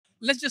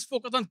let's just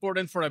focus on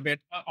k0rdent for a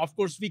bit. Of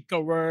course, we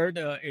covered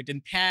it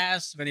in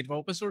past when it was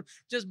open source.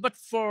 But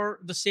for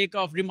the sake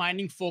of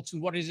reminding folks,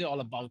 what is it all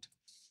about?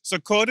 So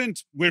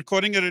k0rdent, we're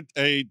calling it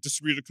a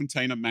distributed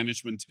container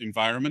management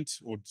environment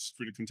or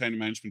distributed container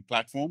management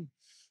platform.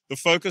 The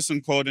focus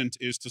on k0rdent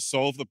is to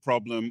solve the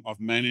problem of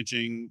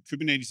managing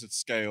Kubernetes at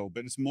scale,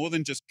 but it's more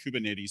than just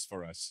Kubernetes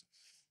for us.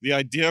 The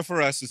idea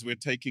for us is we're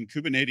taking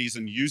Kubernetes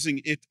and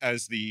using it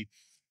as the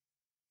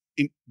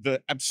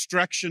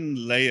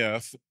abstraction layer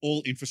for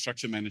all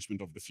infrastructure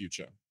management of the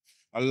future,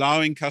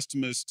 allowing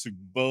customers to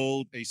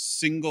build a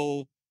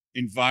single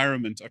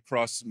environment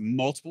across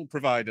multiple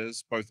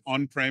providers, both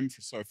on-prem,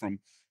 so from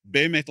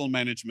bare metal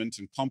management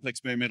and complex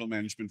bare metal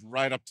management,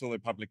 right up to the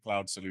public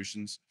cloud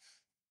solutions,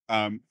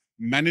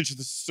 manage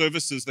the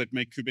services that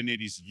make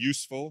Kubernetes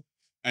useful,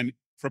 and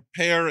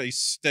prepare a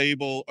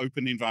stable,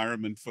 open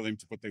environment for them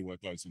to put their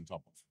workloads on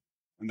top of.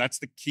 And that's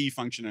the key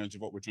functionality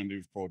of what we're trying to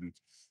do with k0rdent.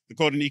 The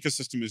k0rdent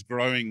ecosystem is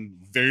growing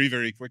very,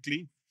 very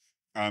quickly.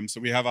 So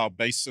we have our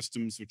base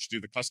systems, which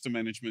do the cluster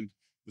management,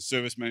 the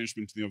service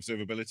management, the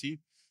observability,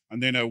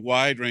 and then a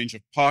wide range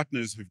of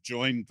partners who've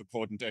joined the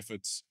k0rdent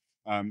efforts,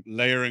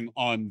 layering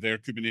on their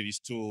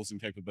Kubernetes tools and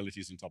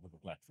capabilities on top of the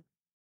platform.